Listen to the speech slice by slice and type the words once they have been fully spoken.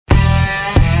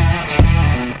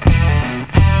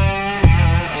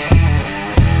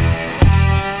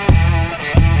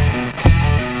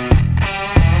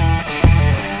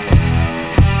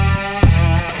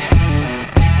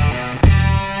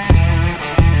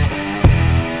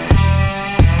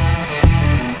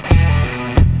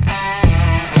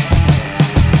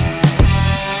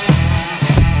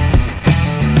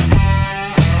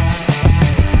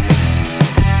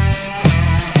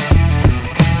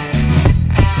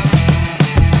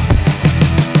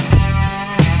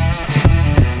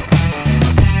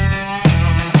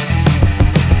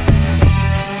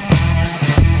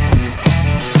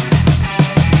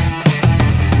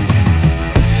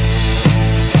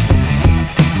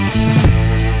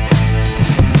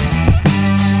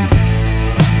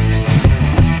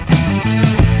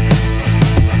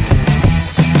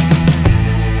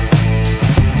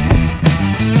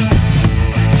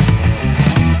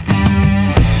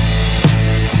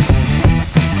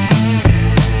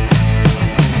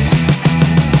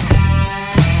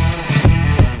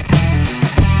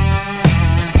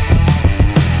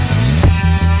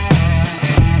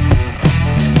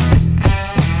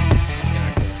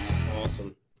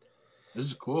This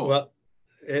is cool. Well,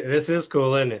 this is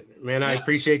cool, isn't it, man? I Yeah.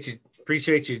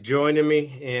 appreciate you joining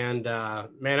me, and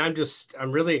man,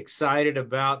 I'm really excited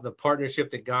about the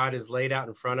partnership that God has laid out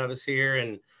in front of us here,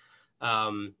 and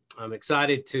I'm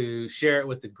excited to share it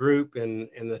with the group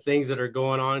and the things that are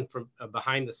going on from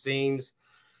behind the scenes.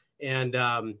 And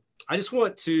I just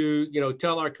want to,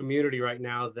 tell our community right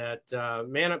now that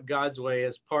Man Up God's Way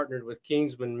has partnered with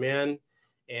Kingsman Men,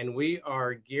 and we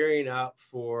are gearing up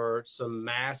for some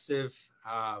massive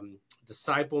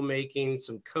disciple making,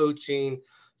 some coaching,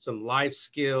 some life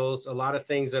skills, a lot of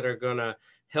things that are going to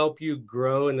help you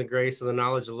grow in the grace of the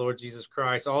knowledge of the Lord Jesus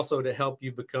Christ, also to help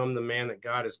you become the man that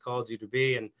God has called you to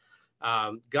be. And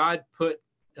God put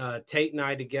Tate and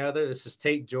I together. This is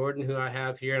Tate Jordan, who I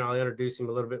have here, and I'll introduce him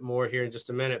a little bit more here in just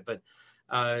a minute. But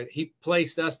he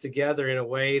placed us together in a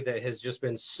way that has just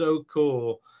been so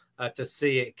cool to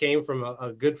see. It came from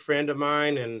a good friend of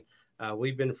mine, and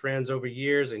we've been friends over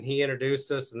years, and he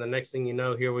introduced us. And the next thing you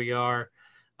know, here we are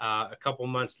a couple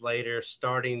months later,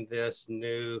 starting this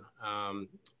new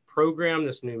program,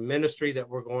 this new ministry that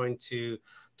we're going to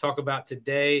talk about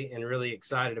today, and really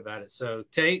excited about it. So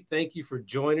Tate, thank you for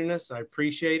joining us. I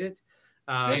appreciate it.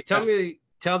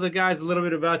 Tell the guys a little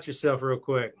bit about yourself real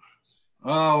quick.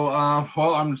 Oh,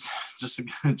 well, I'm just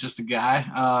a guy.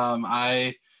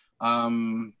 I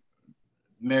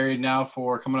married now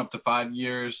for coming up to 5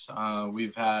 years.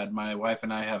 My wife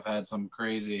and I have had some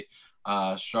crazy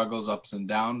struggles, ups and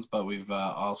downs, but we've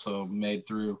also made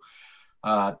through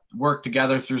work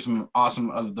together through some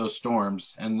awesome of those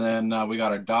storms. And then we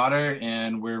got our daughter,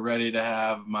 and we're ready to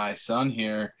have my son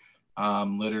here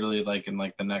literally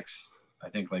in the next, I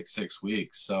think, 6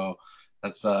 weeks. So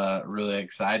that's really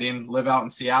exciting. Live out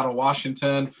in Seattle,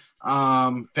 Washington.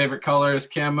 Favorite color is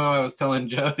camo. I was telling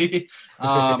Jody.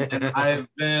 And I've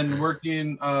been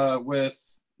working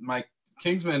with my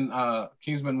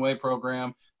Kingsman Way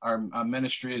program. Our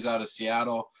ministry is out of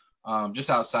Seattle, just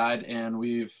outside, and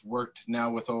we've worked now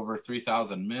with over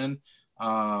 3,000 men.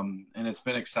 And it's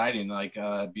been exciting,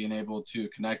 being able to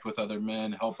connect with other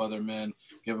men, help other men,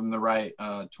 give them the right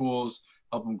tools,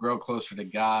 help them grow closer to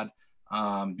God,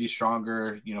 be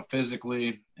stronger,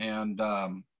 physically, and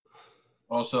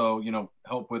also,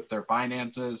 help with their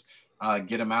finances,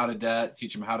 get them out of debt,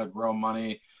 teach them how to grow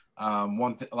money.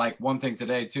 One thing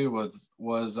today too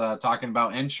was talking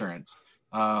about insurance,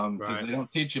 because they don't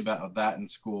teach you about that in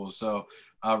school. So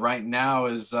right now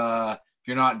is if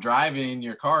you're not driving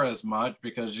your car as much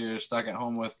because you're stuck at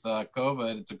home with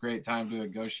COVID, it's a great time to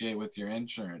negotiate with your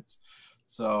insurance.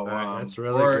 So that's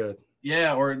really good.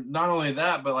 Yeah, or not only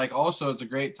that, but also it's a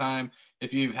great time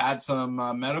if you've had some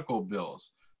medical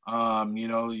bills.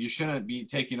 You shouldn't be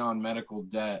taking on medical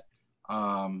debt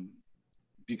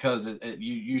because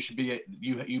you should be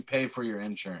you pay for your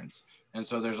insurance, and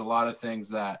so there's a lot of things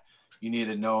that you need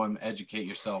to know and educate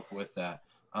yourself with that.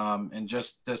 And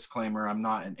just disclaimer, I'm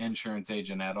not an insurance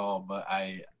agent at all, but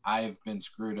I've been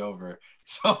screwed over.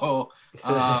 So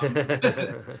so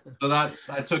I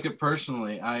took it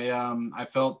personally. I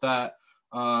felt that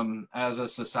as a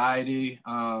society,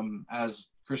 as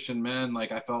Christian men,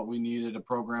 I felt we needed a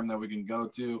program that we can go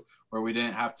to where we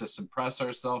didn't have to suppress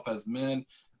ourselves as men,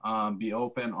 be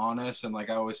open, honest, and I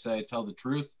always say, tell the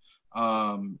truth,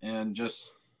 and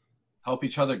just help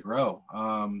each other grow.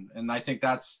 And I think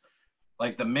that's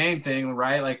the main thing,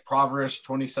 right? Proverbs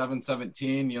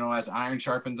 27:17, as iron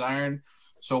sharpens iron,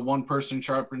 so one person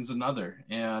sharpens another.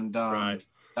 And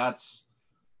that's,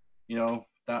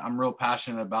 that I'm real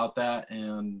passionate about that.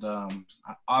 And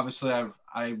obviously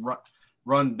I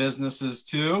run businesses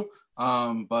too.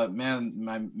 But man,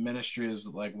 my ministry is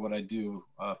what I do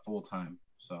full time.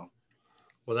 So.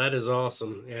 Well, that is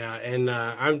awesome. Yeah. And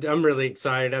I'm really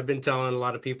excited. I've been telling a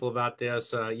lot of people about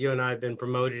this. You and I have been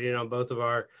promoted on both of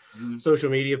our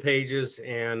social media pages.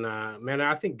 And man,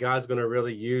 I think God's going to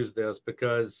really use this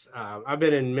because I've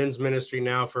been in men's ministry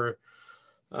now for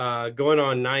going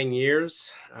on 9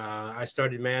 years. I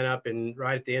started Man Up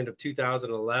right at the end of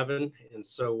 2011. And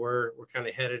so we're kind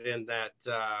of headed in that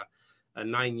a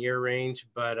 9-year range.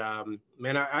 But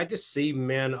man, I just see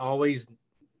men always,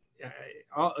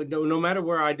 no matter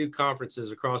where I do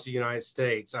conferences across the United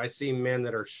States, I see men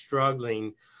that are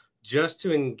struggling just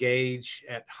to engage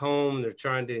at home. They're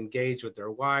trying to engage with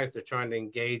their wife. They're trying to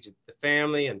engage with the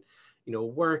family, and,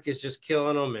 work is just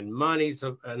killing them, and money's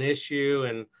an issue,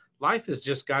 and life has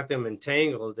just got them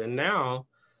entangled. And now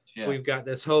we've got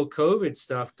this whole COVID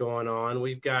stuff going on.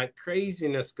 We've got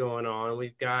craziness going on.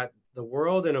 We've got the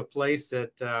world in a place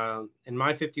that in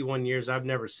my 51 years, I've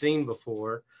never seen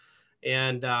before.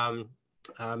 And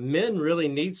men really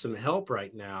need some help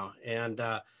right now. And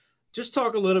just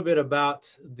talk a little bit about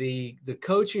the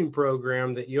coaching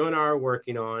program that you and I are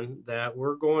working on, that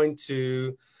we're going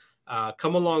to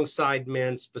come alongside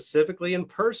men specifically and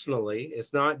personally.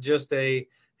 It's not just a,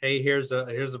 hey, here's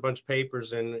a bunch of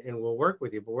papers and we'll work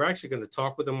with you, but we're actually going to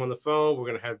talk with them on the phone. We're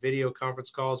going to have video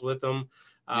conference calls with them.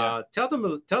 Yeah. Tell them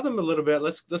a little bit.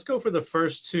 Let's go for the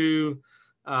first two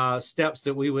steps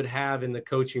that we would have in the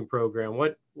coaching program.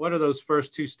 What are those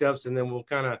first two steps, and then we'll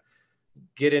kind of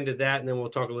get into that, and then we'll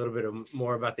talk a little bit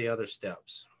more about the other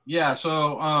steps. Yeah.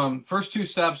 So first two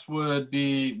steps would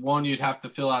be, one, you'd have to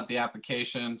fill out the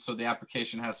application. So the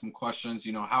application has some questions.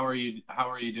 How are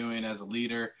you doing as a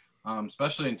leader,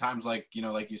 especially in times like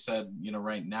like you said,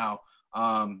 right now.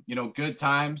 Good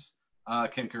times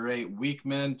can create weak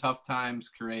men. Tough times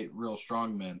create real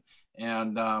strong men.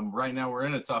 And right now we're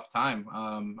in a tough time.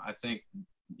 I think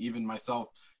even myself,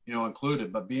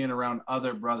 included, but being around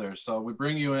other brothers. So we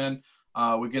bring you in.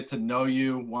 We get to know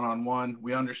you one-on-one.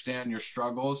 We understand your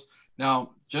struggles.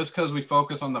 Now, just because we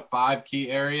focus on the 5 key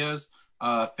areas,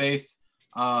 faith,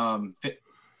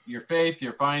 your faith,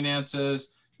 your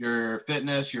finances, your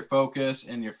fitness, your focus,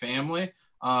 and your family,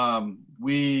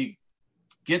 we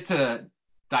get to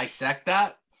dissect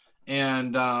that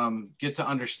and get to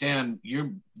understand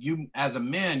you as a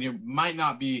man, you might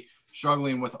not be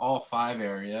struggling with all 5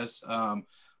 areas.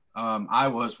 I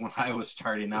was, when I was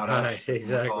starting out, Right,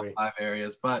 exactly. all 5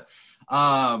 areas, but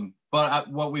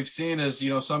what we've seen is,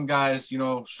 some guys,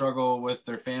 struggle with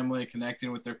their family,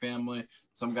 connecting with their family.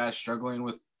 Some guys struggling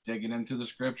with digging into the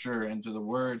scripture, into the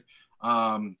word.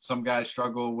 Some guys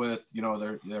struggle with,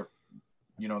 their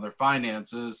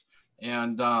finances,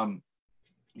 and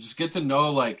just get to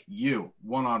know like you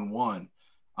one-on-one.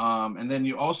 And then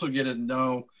you also get to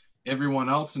know everyone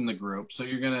else in the group. So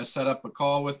you're going to set up a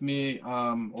call with me,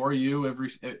 or you,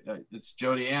 it's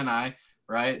Jody and I,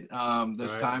 right?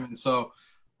 This Right. time. And so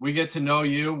we get to know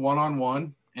you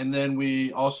one-on-one. And then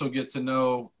we also get to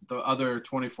know the other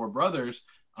 24 brothers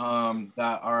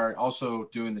that are also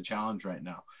doing the challenge right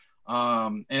now.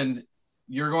 And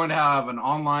you're going to have an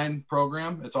online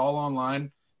program. It's all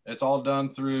online. It's all done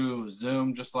through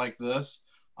Zoom, just like this.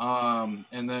 And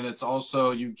then it's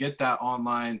also, you get that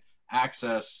online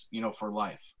access, for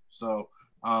life. So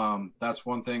that's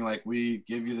one thing. Like, we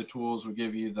give you the tools, we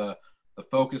give you the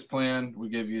focus plan, we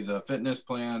give you the fitness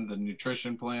plan, the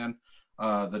nutrition plan,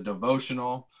 the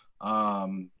devotional,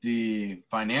 the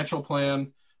financial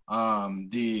plan,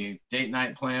 the date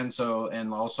night plan. So,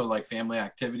 and also like family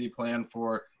activity plan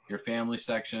for your family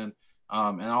section.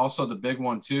 And also the big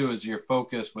one too is your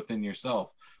focus within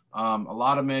yourself. A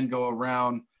lot of men go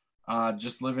around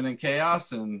just living in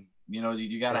chaos, and you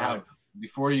got to Right. have,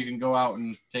 before you can go out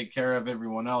and take care of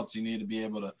everyone else, you need to be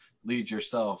able to lead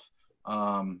yourself,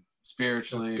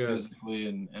 spiritually, physically,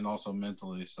 and also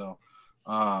mentally. So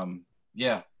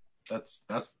yeah, that's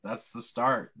the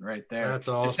start right there. That's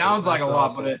awesome. It sounds like That's a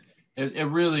lot, awesome. but it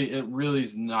really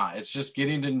is not. It's just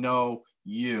getting to know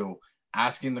you,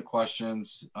 asking the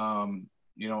questions,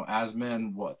 as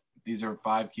men, these are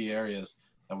 5 key areas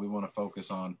that we want to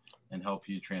focus on and help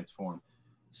you transform.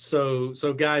 So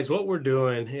guys, what we're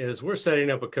doing is we're setting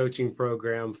up a coaching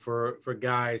program for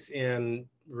guys in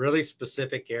really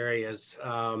specific areas.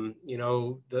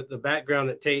 The background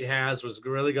that Tate has was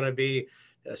really going to be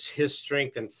his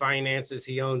strength in finances.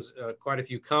 He owns quite a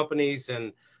few companies,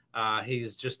 and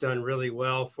he's just done really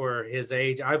well for his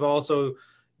age. I've also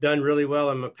done really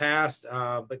well in my past,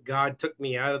 but God took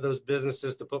me out of those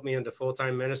businesses to put me into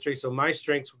full-time ministry. So my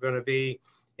strengths were going to be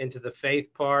into the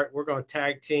faith part. We're going to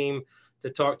tag team to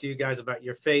talk to you guys about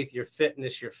your faith, your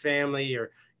fitness, your family,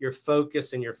 your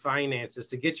focus, and your finances,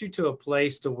 to get you to a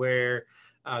place to where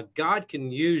God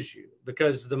can use you.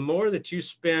 Because the more that you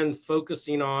spend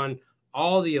focusing on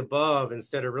all the above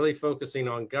instead of really focusing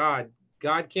on God,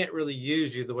 God can't really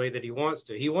use you the way that he wants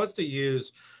to. He wants to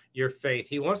use your faith.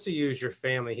 He wants to use your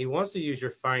family. He wants to use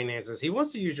your finances. He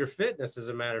wants to use your fitness, as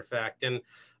a matter of fact. And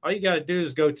all you got to do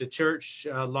is go to church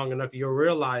long enough. You'll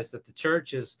realize that the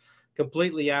church is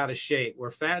completely out of shape.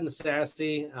 We're fat and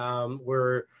sassy.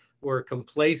 We're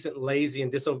complacent, lazy,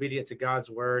 and disobedient to God's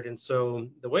word. And so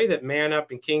the way that Man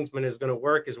Up and Kingsman is going to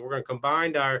work is we're going to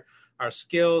combine our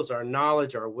skills, our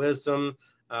knowledge, our wisdom,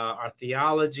 our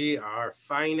theology, our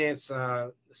finance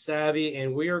savvy,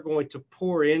 and we are going to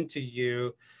pour into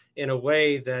you in a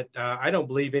way that I don't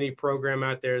believe any program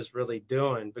out there is really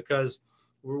doing. Because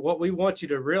what we want you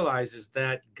to realize is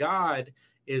that God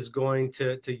is going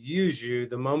to use you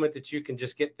the moment that you can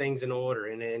just get things in order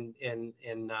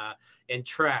and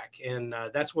track. And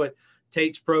that's what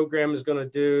Tate's program is going to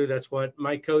do. That's what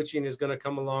my coaching is going to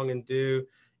come along and do.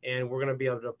 and we're going to be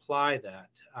able to apply that.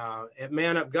 At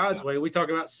Man Up God's Way, we talk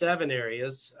about 7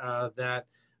 areas that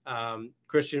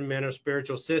Christian men are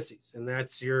spiritual sissies, and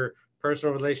that's your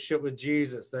personal relationship with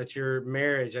Jesus, that's your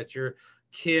marriage, that's your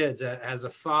kids as a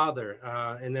father,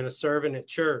 and then a servant at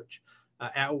church.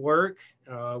 At work,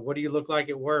 what do you look like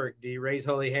at work? Do you raise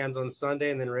holy hands on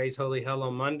Sunday and then raise holy hell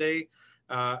on Monday?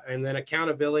 And then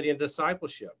accountability and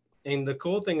discipleship. And the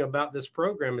cool thing about this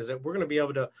program is that we're going to be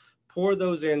able to pour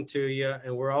those into you,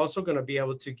 and we're also going to be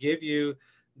able to give you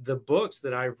the books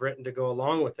that I've written to go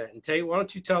along with that. And Tate, why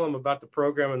don't you tell them about the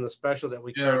program and the special that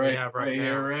we currently have right now?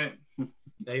 Here, right.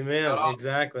 Amen.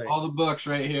 Exactly. All the books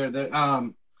right here.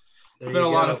 That it's been a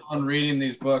lot of fun reading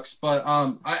these books, but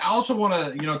I also want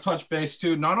to touch base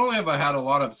too. Not only have I had a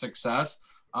lot of success,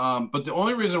 but the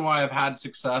only reason why I've had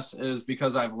success is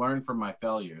because I've learned from my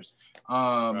failures.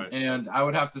 And I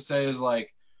would have to say is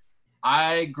like,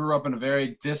 I grew up in a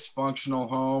very dysfunctional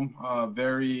home,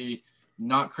 very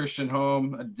not Christian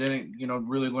home. I didn't,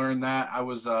 really learn that. I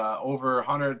was over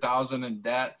 100,000 in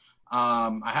debt.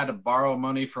 I had to borrow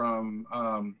money from,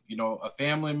 a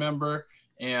family member,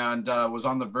 and was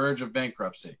on the verge of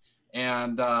bankruptcy.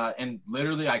 And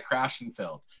literally I crashed and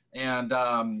failed. And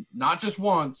not just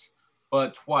once,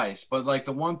 but twice. But like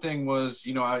the one thing was,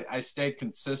 I stayed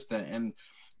consistent,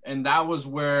 and that was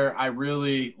where I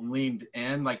really leaned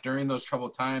in, like during those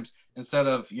troubled times, instead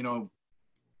of,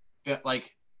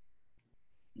 like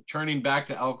turning back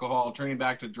to alcohol, turning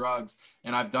back to drugs.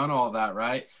 And I've done all that,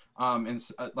 right? And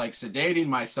like sedating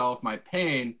myself, my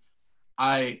pain,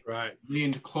 I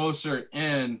leaned closer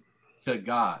in to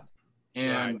God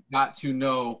and got to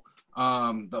know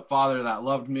the Father that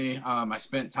loved me. I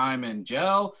spent time in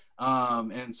jail.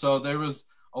 And so there was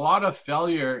a lot of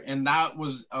failure, and that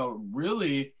was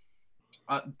really,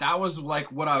 that was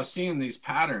like what I was seeing, these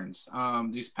patterns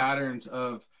of,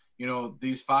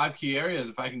 these 5 key areas.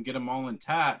 If I can get them all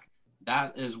intact,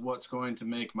 that is what's going to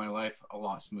make my life a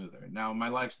lot smoother. Now, my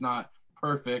life's not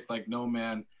perfect, like no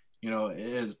man,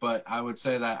 is, but I would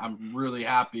say that I'm really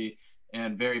happy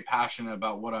and very passionate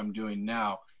about what I'm doing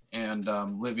now, and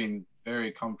living very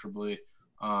comfortably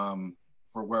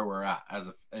for where we're at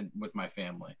and with my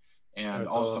family, and that's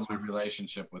also awesome. My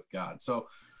relationship with God. So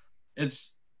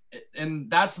that's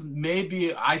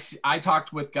maybe I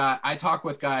talk with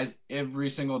guys every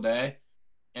single day,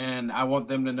 and I want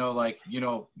them to know, like,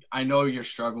 I know you're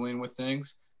struggling with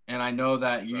things, and I know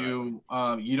that you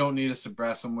don't need to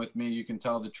suppress them with me. You can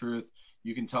tell the truth.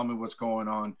 You can tell me what's going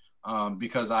on,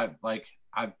 because I've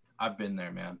been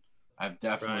there, man. I've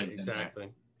definitely been there.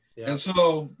 Yeah. And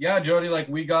so, Jody, like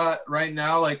we got right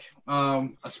now, like a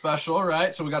special,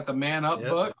 right? So we got the Man Up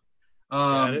book,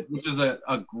 which is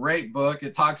a great book.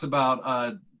 It talks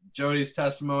about Jody's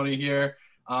testimony here.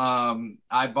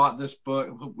 I bought this book.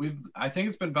 I think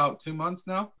it's been about 2 months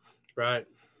now. Right.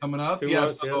 Coming up. 2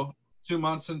 months, 2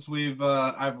 months since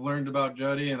I've learned about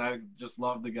Jody, and I just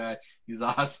love the guy. He's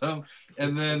awesome.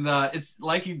 And then it's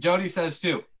like Jody says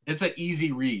too, it's an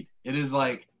easy read. It is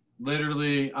like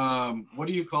literally, what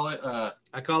do you call it? I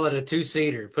call it a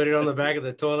 2-seater. Put it on the back of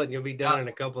the toilet and you'll be done in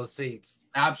a couple of seats.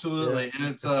 Absolutely. Yeah.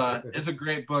 And it's a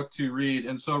great book to read.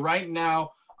 And so right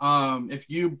now, if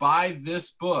you buy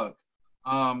this book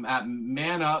at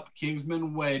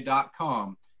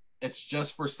manupkingsmanway.com, it's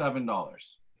just for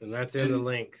 $7. And that's in the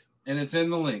link. And it's in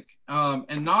the link.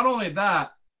 And not only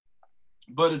that,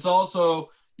 but it's also,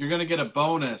 you're going to get a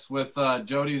bonus with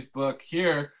Jody's book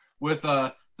here with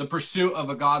The Pursuit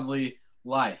of a Godly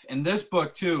Life. And this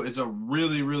book too is a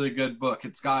really, really good book.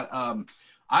 It's got,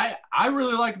 I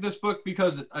really like this book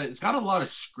because it's got a lot of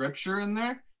scripture in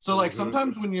there. So like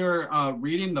sometimes when you're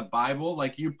reading the Bible,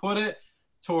 like you put it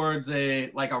towards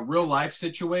a real life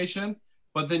situation,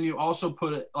 but then you also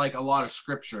put it like a lot of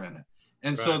scripture in it.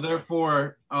 And so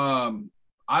therefore, I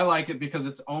like it because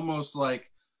it's almost like,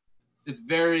 it's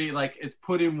very like, it's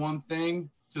putting one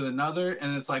thing to another.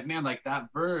 And it's like, man, like that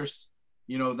verse,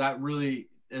 that really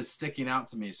is sticking out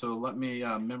to me. So let me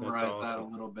memorize that a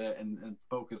little bit and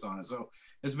focus on it. So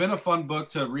it's been a fun book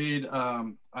to read.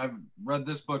 I've read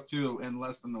this book too in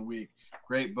less than a week.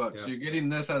 Great book. Yeah. So you're getting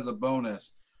this as a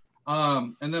bonus.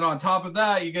 And then on top of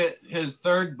that, you get his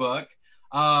third book,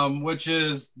 which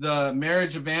is The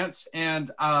Marriage Advance, and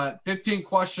 15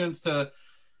 questions to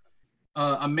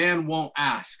a man won't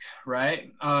ask,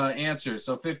 right? Answers.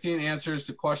 So 15 answers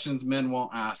to questions men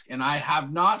won't ask. And I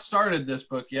have not started this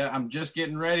book yet. I'm just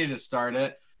getting ready to start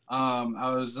it.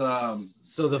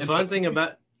 So the fun thing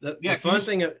about the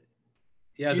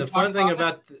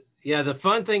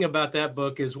fun thing about that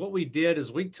book is what we did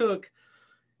is we took,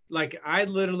 like, I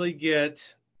literally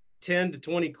get 10 to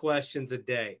 20 questions a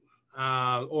day.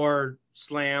 or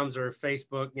slams or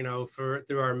Facebook,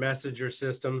 through our messenger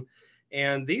system.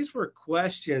 And these were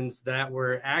questions that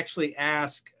were actually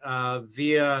asked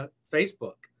via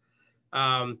Facebook.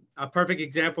 A perfect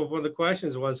example of one of the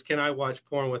questions was, can I watch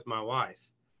porn with my wife?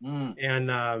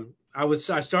 And I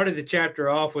started the chapter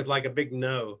off with like a big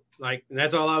no, like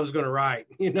that's all I was going to write,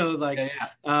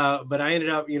 but I ended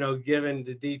up, giving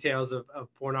the details of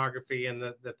pornography and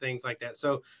the things like that.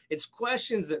 So it's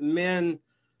questions that men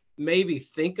maybe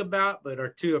think about, but are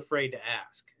too afraid to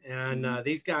ask. And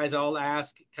these guys all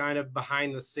ask kind of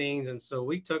behind the scenes. And so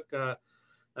we took,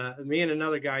 me and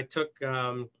another guy took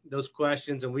those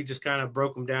questions, and we just kind of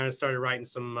broke them down and started writing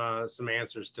some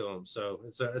answers to them. So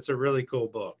it's a really cool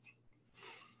book.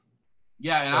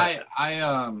 Yeah, and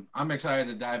I'm excited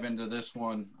to dive into this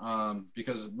one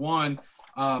because one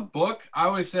book. I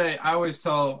always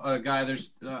tell a guy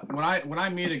when I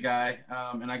meet a guy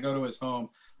and I go to his home,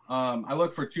 I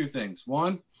look for two things.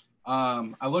 One,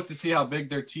 I look to see how big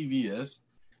their TV is,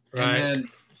 right. And then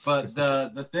but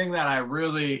the thing that I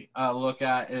really look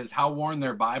at is how worn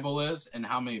their Bible is and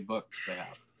how many books they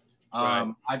have.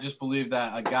 Right. I just believe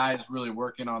that a guy is really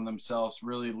working on themselves,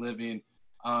 really living,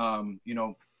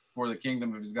 for the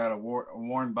kingdom if he's got a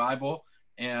worn Bible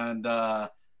and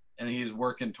he's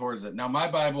working towards it. Now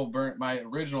my Bible burnt, my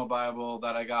original Bible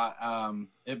that I got,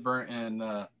 it burnt in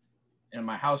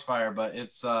my house fire, but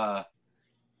it's I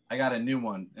got a new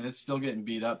one and it's still getting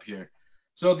beat up here.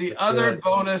 So the That's other good.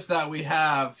 Bonus that we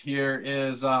have here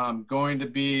is going to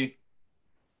be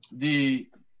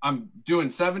I'm doing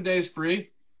 7 days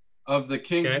free of the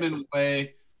Kingsman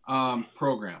Way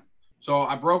program. So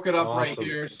I broke it up right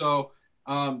here. So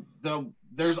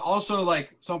there's also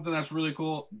like something that's really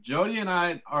cool. Jody and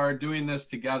I are doing this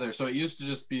together. So it used to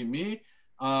just be me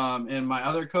and my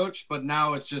other coach, but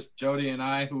now it's just Jody and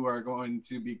I who are going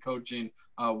to be coaching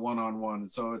one-on-one.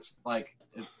 So it's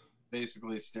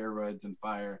basically steroids and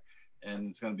fire, and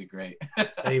it's going to be great.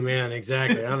 Amen.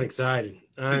 Exactly. I'm excited.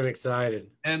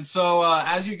 And so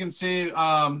as you can see,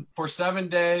 for 7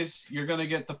 days, you're going to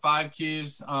get the 5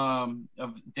 keys of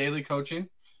daily coaching.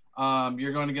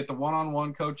 You're going to get the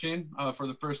one-on-one coaching for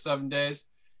the first 7 days.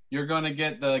 You're going to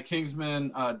get the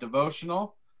Kingsman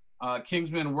devotional,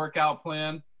 Kingsman workout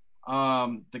plan,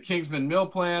 the Kingsman meal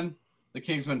plan, the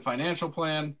Kingsman financial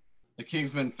plan, the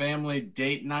Kingsman family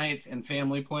date night and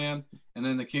family plan, and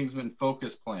then the Kingsman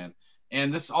focus plan.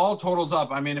 And this all totals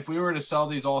up. I mean, if we were to sell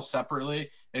these all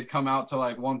separately, it'd come out to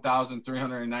like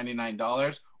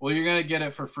 $1,399. Well, you're going to get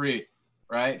it for free,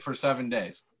 right? For 7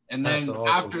 days. And then awesome.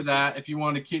 After that, if you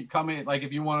want to keep coming, like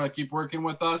if you want to keep working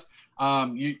with us,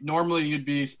 you'd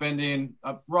be spending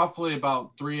roughly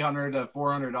about $300 to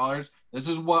 $400. This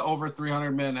is what over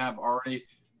 300 men have already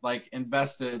like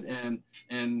invested in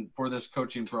for this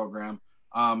coaching program,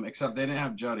 except they didn't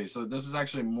have Jody. So this is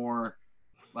actually more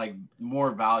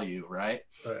value, right?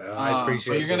 I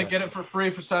appreciate it. You're going to get it for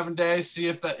free for 7 days. See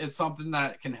if it's something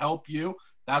that can help you.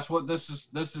 That's what this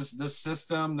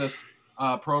system, this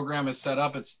program is set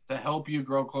up. It's to help you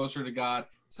grow closer to God.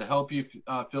 It's to help you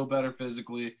feel better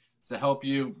physically. It's to help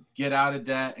you get out of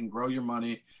debt and grow your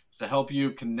money. It's to help you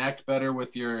connect better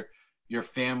with your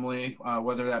family,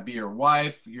 whether that be your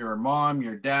wife, your mom,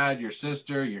 your dad, your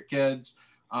sister, your kids,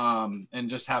 and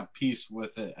just have peace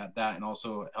with it at that. And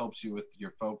also it helps you with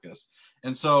your focus.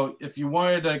 And so if you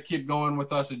wanted to keep going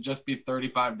with us, it'd just be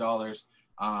 $35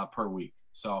 per week.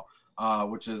 So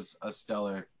which is a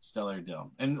stellar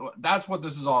deal. And that's what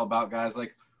this is all about, guys.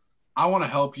 Like, I want to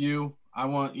help you. I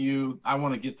want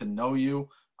to get to know you.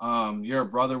 You're a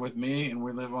brother with me and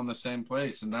we live on the same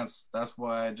place. And that's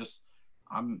why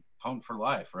I'm pumped for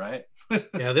life. Right.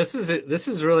 Yeah. This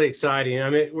is really exciting. I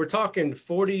mean, we're talking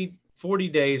 40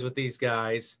 days with these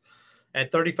guys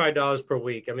at $35 per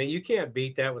week. I mean, you can't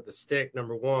beat that with a stick,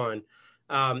 number one.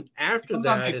 After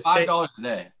that, it's $5 a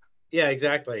day. Yeah,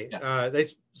 exactly. Yeah. They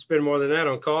spend more than that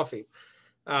on coffee.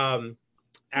 After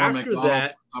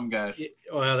that, some guys.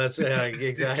 Well, that's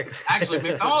exactly. Actually,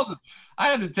 McDonald's. I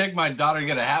had to take my daughter to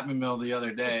get a Happy Meal the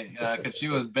other day because she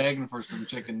was begging for some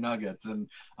chicken nuggets, and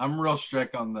I'm real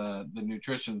strict on the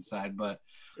nutrition side. But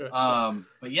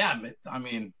yeah, I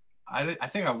mean, I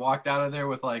think I walked out of there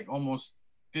with like almost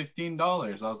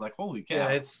 $15. I was like, holy cow! Yeah,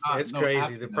 it's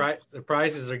crazy. The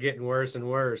prices are getting worse and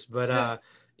worse. But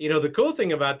the cool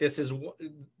thing about this is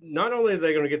not only are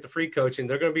they going to get the free coaching,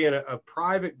 they're going to be in a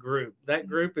private group. That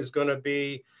group is going to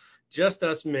be just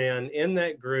us men in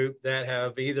that group that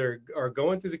have either are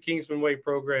going through the Kingsman Way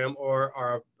program or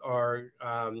are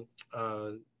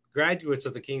graduates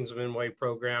of the Kingsman Way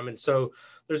program. And so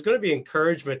there's going to be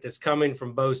encouragement that's coming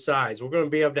from both sides. We're going to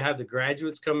be able to have the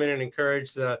graduates come in and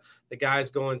encourage the guys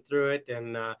going through it,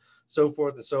 and so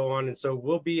forth and so on. And so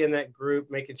we'll be in that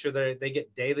group, making sure that they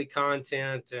get daily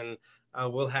content, and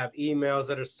we'll have emails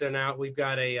that are sent out. We've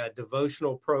got a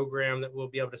devotional program that we'll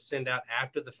be able to send out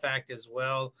after the fact as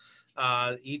well.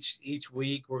 Each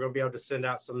week, we're going to be able to send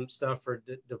out some stuff for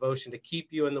devotion to keep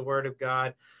you in the Word of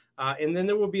God. And then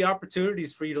there will be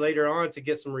opportunities for you later on to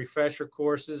get some refresher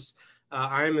courses.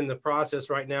 I am in the process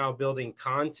right now of building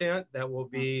content that will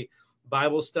be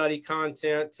Bible study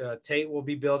content. Tate will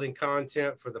be building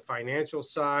content for the financial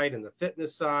side and the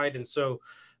fitness side. And so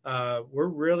we're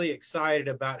really excited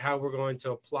about how we're going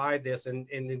to apply this and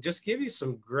just give you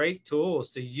some great tools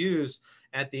to use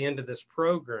at the end of this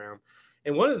program.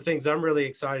 And one of the things I'm really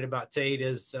excited about, Tate,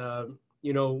 is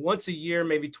once a year,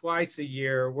 maybe twice a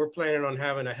year, we're planning on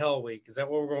having a Hell Week. Is that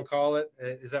what we're going to call it?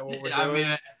 Is that what we're doing? I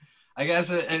mean, I guess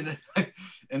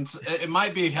it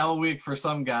might be Hell Week for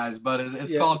some guys, but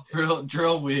it's called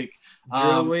Drill Week.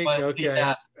 Drill Week, okay.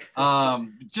 Yeah,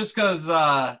 just because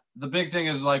the big thing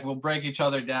is, like, we'll break each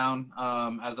other down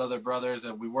as other brothers,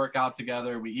 and we work out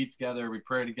together, we eat together, we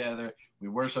pray together, we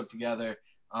worship together.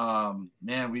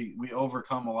 Man, we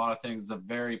overcome a lot of things. It's a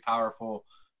very powerful,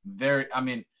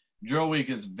 Drill Week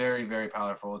is very, very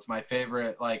powerful. It's my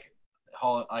favorite, I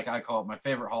call it my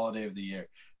favorite holiday of the year.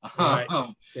 Right.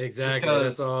 Exactly.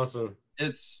 That's awesome.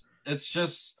 It's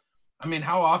just,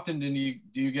 how often do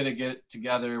you get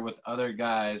together with other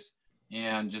guys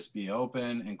and just be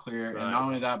open and clear? Right. And not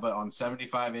only that, but on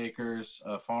 75 acres,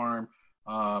 a farm,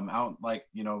 out,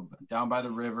 down by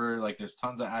the river, there's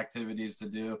tons of activities to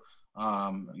do.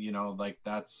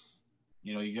 That's,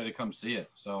 you got to come see it.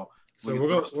 So we're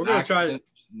going to try to,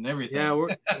 and everything. Yeah, we'll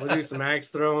do some axe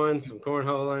throwing, some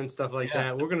cornholing, stuff like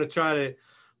that. We're going to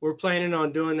we're planning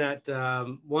on doing that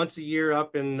once a year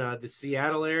up in the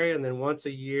Seattle area, and then once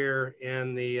a year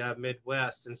in the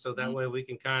Midwest. And so that way we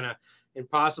can and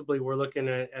possibly we're looking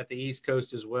at the East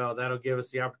Coast as well. That'll give us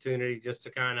the opportunity just to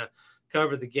kind of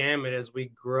cover the gamut as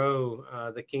we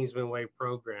grow the Kingsman Way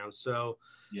program. So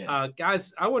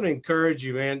guys, I want to encourage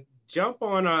you, man, jump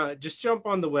on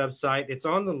the website. It's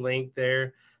on the link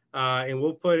there. And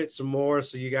we'll put it some more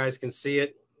so you guys can see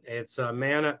it. It's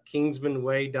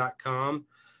manupkingsmanway.com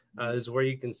is where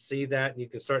you can see that, and you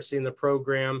can start seeing the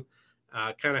program,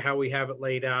 kind of how we have it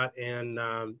laid out. And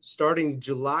starting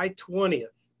July 20th,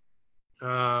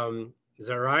 is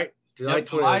that right? July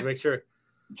 20th, make sure.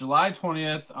 July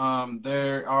 20th,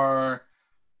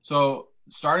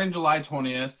 starting July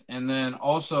 20th, and then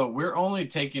also we're only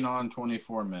taking on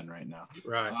 24 men right now.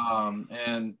 Right.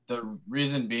 And the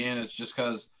reason being is just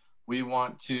because we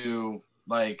want to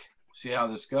see how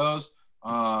this goes.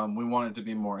 We want it to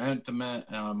be more intimate,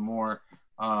 more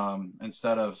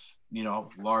instead of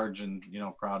large and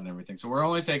crowd and everything. So we're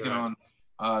only taking on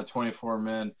 24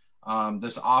 men.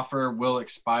 This offer will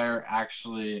expire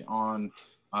actually on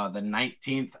the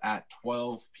 19th at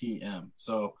 12 p.m.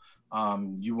 So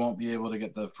you won't be able to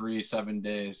get the free 7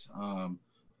 days on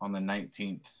the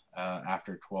 19th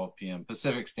after 12 p.m.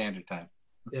 Pacific Standard Time.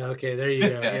 Yeah. Okay. There you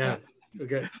go. Yeah. We've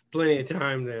got plenty of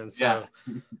time then. So,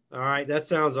 all right. That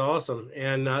sounds awesome.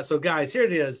 And so, guys, here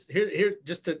it is. Here,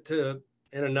 just to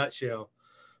in a nutshell,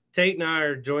 Tate and I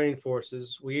are joining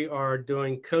forces. We are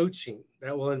doing coaching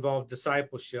that will involve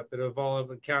discipleship. It'll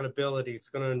involve accountability. It's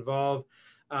going to involve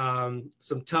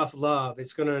some tough love.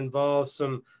 It's going to involve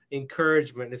some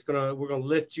encouragement. We're going to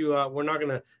lift you up. We're not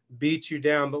going to beat you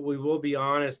down, but we will be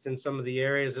honest in some of the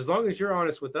areas, as long as you're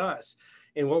honest with us.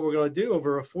 And what we're going to do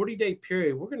over a 40-day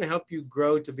period, we're going to help you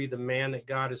grow to be the man that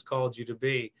God has called you to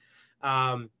be.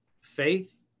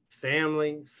 Faith,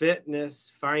 family, fitness,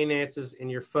 finances,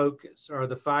 and your focus are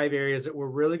the 5 areas that we're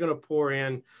really going to pour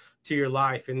in to your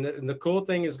life. And the cool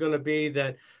thing is going to be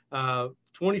that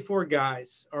 24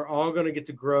 guys are all going to get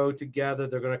to grow together.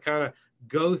 They're going to kind of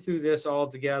go through this all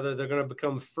together. They're going to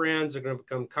become friends. They're going to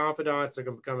become confidants. They're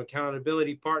going to become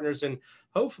accountability partners. And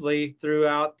hopefully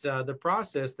throughout the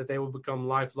process that they will become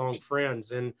lifelong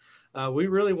friends. And we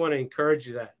really want to encourage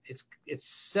you that it's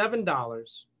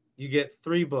 $7. You get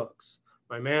 3 books,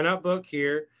 my Man Up book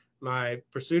here, my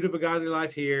Pursuit of a Godly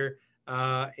Life here.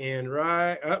 I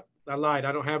lied.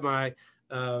 I don't have my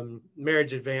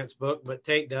Marriage Advance book, but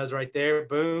Tate does right there.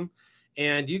 Boom.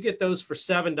 And you get those for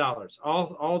 $7.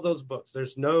 All those books.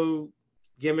 There's no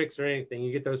gimmicks or anything.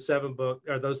 You get those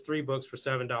 3 books for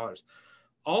 $7.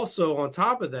 Also, on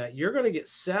top of that, you're going to get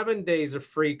 7 days of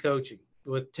free coaching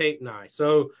with Tate and I.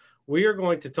 So we are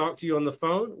going to talk to you on the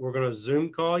phone. We're going to Zoom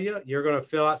call you. You're going to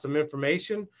fill out some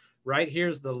information. Right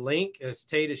here's the link as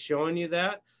Tate is showing you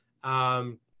that.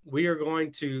 we are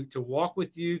going to walk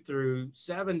with you through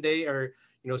 7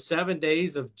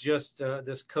 days of just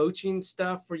this coaching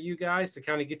stuff for you guys to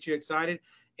kind of get you excited.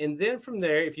 And then from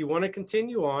there, if you want to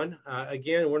continue on,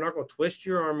 again, we're not going to twist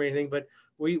your arm or anything, but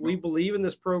we believe in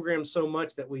this program so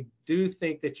much that we do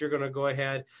think that you're going to go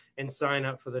ahead and sign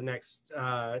up for the next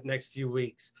few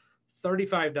weeks.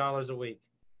 $35 a week.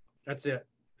 That's it.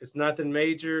 It's nothing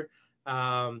major.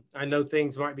 I know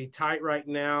things might be tight right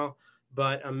now,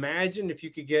 but imagine if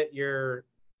you could get your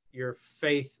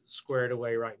faith squared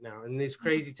away right now in these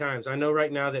crazy times. I know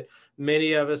right now that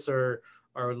many of us are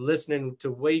listening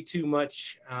to way too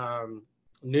much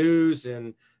news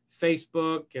and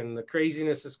Facebook and the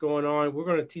craziness that's going on. We're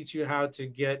going to teach you how to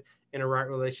get in a right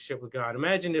relationship with God.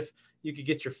 Imagine if you could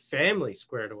get your family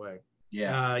squared away.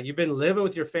 Yeah. You've been living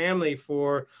with your family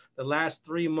for the last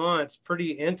 3 months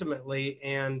pretty intimately.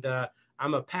 And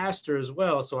I'm a pastor as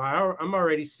well. So I'm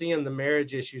already seeing the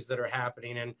marriage issues that are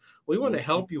happening. And we want to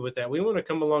help you with that. We want to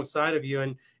come alongside of you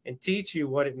and teach you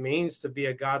what it means to be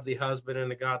a godly husband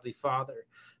and a godly father.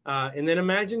 And then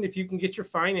imagine if you can get your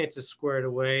finances squared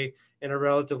away in a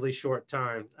relatively short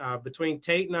time. Between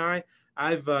Tate and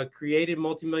I've created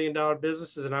multi-million-dollar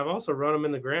businesses, and I've also run them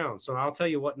in the ground. So I'll tell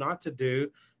you what not to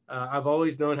do. I've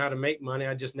always known how to make money.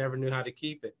 I just never knew how to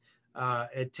keep it.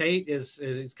 And Tate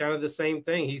is kind of the same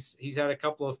thing. He's had a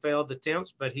couple of failed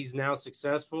attempts, but he's now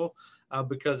successful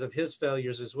because of his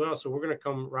failures as well. So we're going to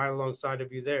come right alongside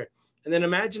of you there. And then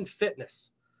imagine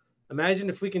fitness. Imagine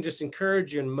if we can just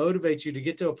encourage you and motivate you to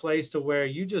get to a place to where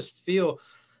you just feel.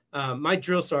 My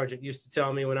drill sergeant used to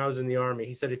tell me when I was in the Army,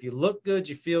 he said, if you look good,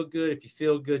 you feel good. If you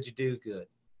feel good, you do good.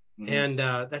 Mm-hmm. And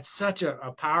that's such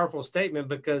a powerful statement,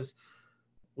 because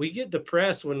we get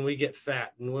depressed when we get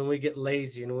fat and when we get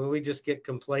lazy and when we just get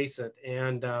complacent.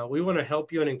 And we want to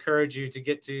help you and encourage you to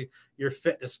get to your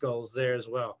fitness goals there as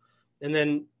well. And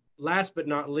then last but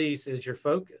not least is your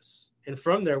focus. And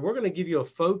from there, we're going to give you a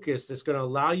focus that's going to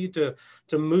allow you to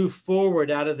move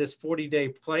forward out of this 40-day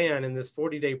plan and this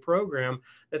 40-day program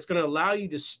that's going to allow you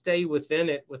to stay within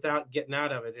it without getting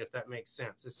out of it, if that makes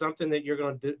sense. It's something that you're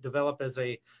going to develop as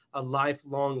a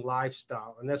lifelong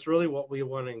lifestyle. And that's really what we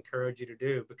want to encourage you to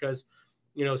do, because,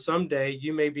 someday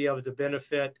you may be able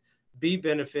to be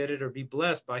benefited or be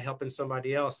blessed by helping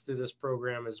somebody else through this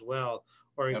program as well,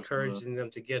 or encouraging them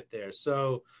to get there.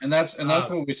 So, and that's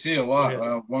what we see a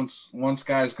lot. Once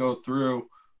guys go through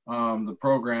the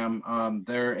program,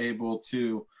 they're able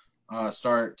to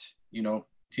start,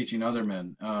 teaching other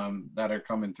men that are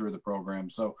coming through the program.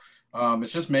 So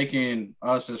it's just making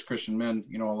us as Christian men,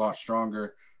 a lot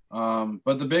stronger.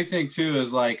 But the big thing too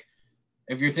is, like,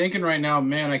 if you're thinking right now,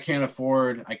 man, I can't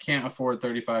afford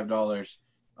 $35,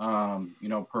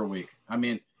 per week. I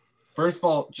mean, first of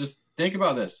all, just think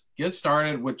about this. Get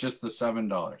started with just the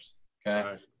 $7.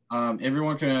 Okay.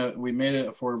 Right. We made it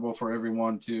affordable for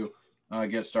everyone to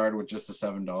get started with just the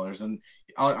 $7. And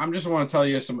I'm just want to tell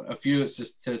you a few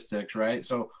statistics, right?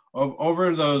 So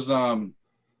over those,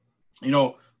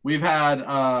 we've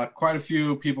had quite a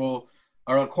few people,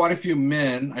 or quite a few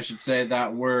men, I should say,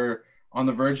 that were on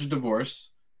the verge of divorce.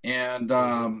 And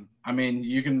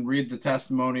you can read the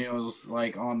testimonials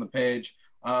like on the page.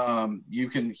 You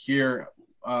can hear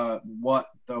what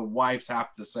the wives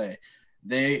have to say.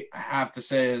 They have to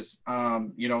say is,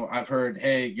 I've heard,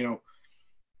 hey,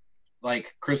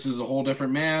 like, Chris is a whole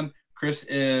different man. Chris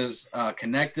is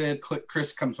connected.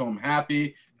 Chris comes home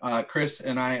happy. Chris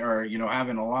and I are,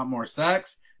 having a lot more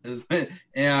sex.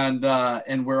 And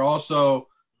we're also,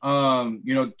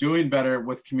 doing better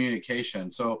with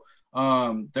communication. So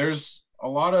there's a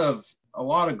lot of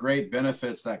great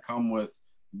benefits that come with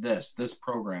this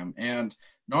program. And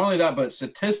not only that, but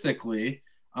statistically,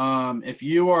 if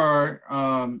you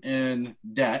are in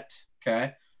debt,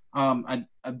 okay, a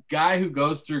guy who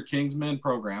goes through Kingsmen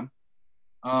program,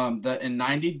 that in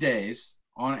 90 days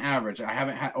on average, I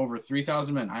haven't had over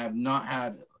 3,000 men. I have not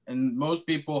had, and most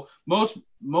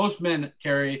men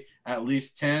carry at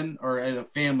least 10, or as a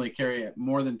family carry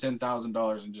more than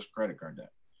 $10,000 in just credit card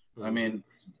debt. Mm-hmm. I mean,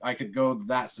 I could go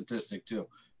that statistic too,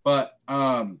 but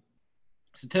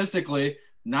statistically,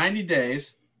 90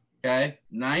 days, okay,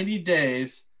 90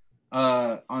 days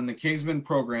on the Kingsmen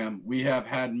program, we have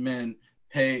had men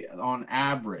pay on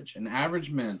average,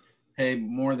 men pay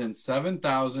more than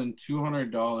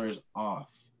 $7,200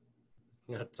 off.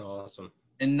 That's awesome.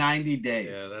 In 90 days.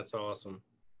 Yeah, that's awesome.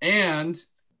 And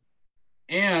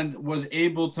was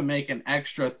able to make an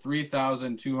extra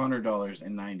 $3,200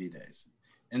 in 90 days.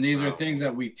 And these are things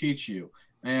that we teach you.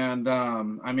 And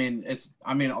the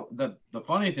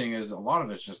funny thing is, a lot of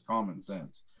it's just common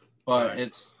sense. But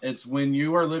right. It's when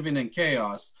you are living in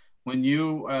chaos, when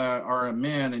you are a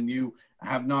man and you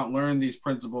have not learned these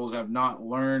principles, have not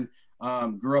learned,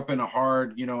 grew up in a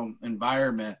hard,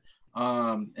 environment,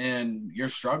 and you're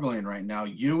struggling right now.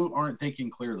 You aren't thinking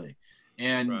clearly.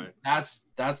 And Right. that's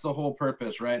the whole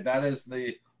purpose, right? That is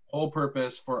the whole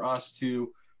purpose for us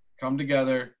to come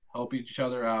together, help each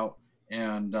other out,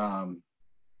 and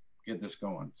get this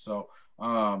going. So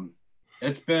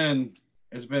it's been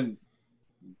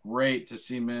great to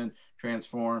see men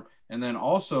transform, and then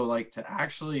also like to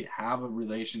actually have a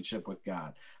relationship with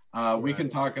God. We can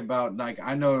talk about, like,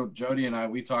 I know Jody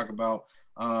and we talk about,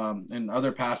 and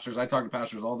other pastors, I talk to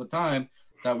pastors all the time,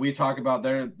 that we talk about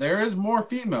there is more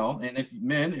female, and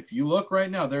if you look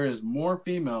right now, there is more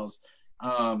females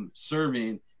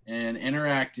serving and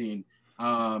interacting,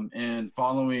 and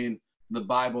following the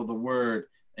Bible, the Word,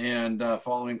 and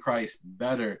following Christ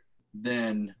better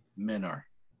than men are.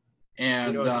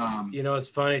 And it's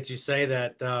funny that you say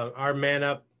that. Our Man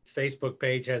Up Facebook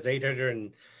page has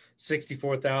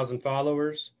 864,000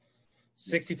 followers.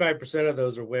 65% of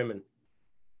those are women.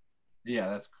 Yeah,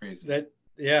 that's crazy.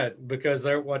 Because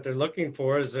what they're looking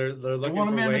for is they're looking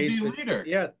for ways to be a leader.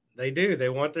 Yeah, they do. They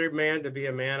want their man to be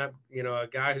a man up, a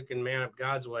guy who can man up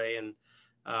God's way, and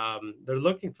they're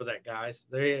looking for that, guys.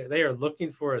 They are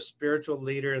looking for a spiritual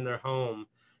leader in their home,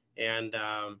 and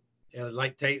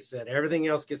like Tate said, everything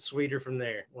else gets sweeter from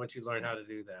there once you learn how to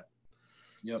do that.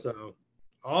 Yep. So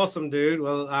awesome, dude.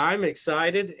 Well, I'm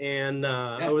excited, and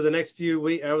over the next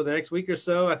week or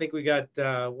so, I think we got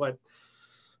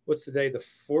what's today, the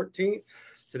 14th?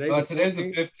 Today's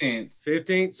the 15th.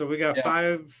 15th. So we got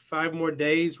five more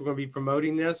days. We're going to be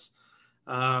promoting this.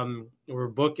 We're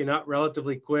booking up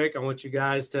relatively quick. I want you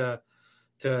guys to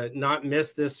not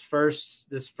miss this first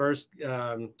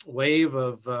wave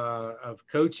of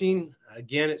coaching.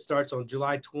 Again, it starts on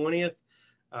July 20th.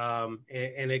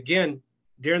 And again,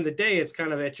 during the day, it's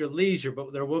kind of at your leisure,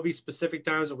 but there will be specific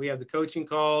times that we have the coaching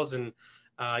calls, and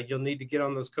you'll need to get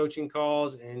on those coaching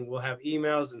calls, and we'll have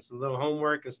emails and some little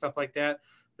homework and stuff like that.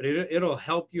 But it'll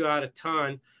help you out a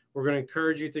ton. We're going to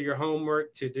encourage you through your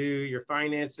homework to do your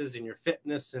finances and your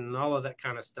fitness and all of that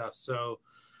kind of stuff. So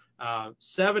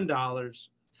 $7,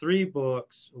 3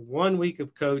 books, 1 week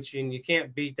of coaching. You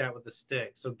can't beat that with a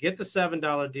stick. So get the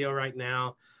 $7 deal right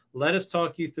now. Let us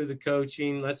talk you through the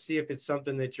coaching. Let's see if it's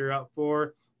something that you're up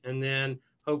for. And then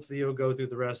hopefully you'll go through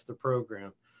the rest of the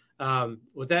program.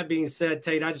 With that being said,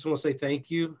 Tate, I just want to say thank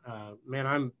you. Man,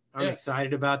 I'm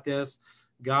excited about this.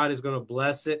 God is going to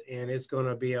bless it, and it's going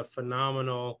to be a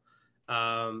phenomenal.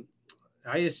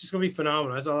 It's just going to be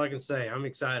phenomenal. That's all I can say. I'm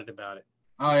excited about it.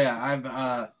 Oh yeah,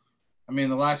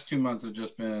 the last 2 months have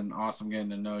just been awesome,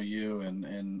 getting to know you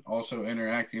and also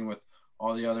interacting with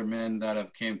all the other men that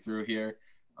have came through here.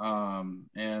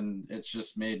 And it's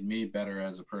just made me better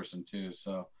as a person too.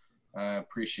 So I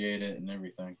appreciate it and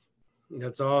everything.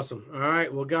 That's awesome. All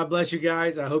right. Well, God bless you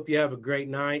guys. I hope you have a great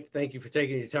night. Thank you for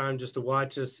taking your time just to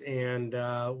watch us, and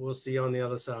we'll see you on the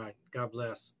other side. God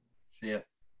bless. See ya.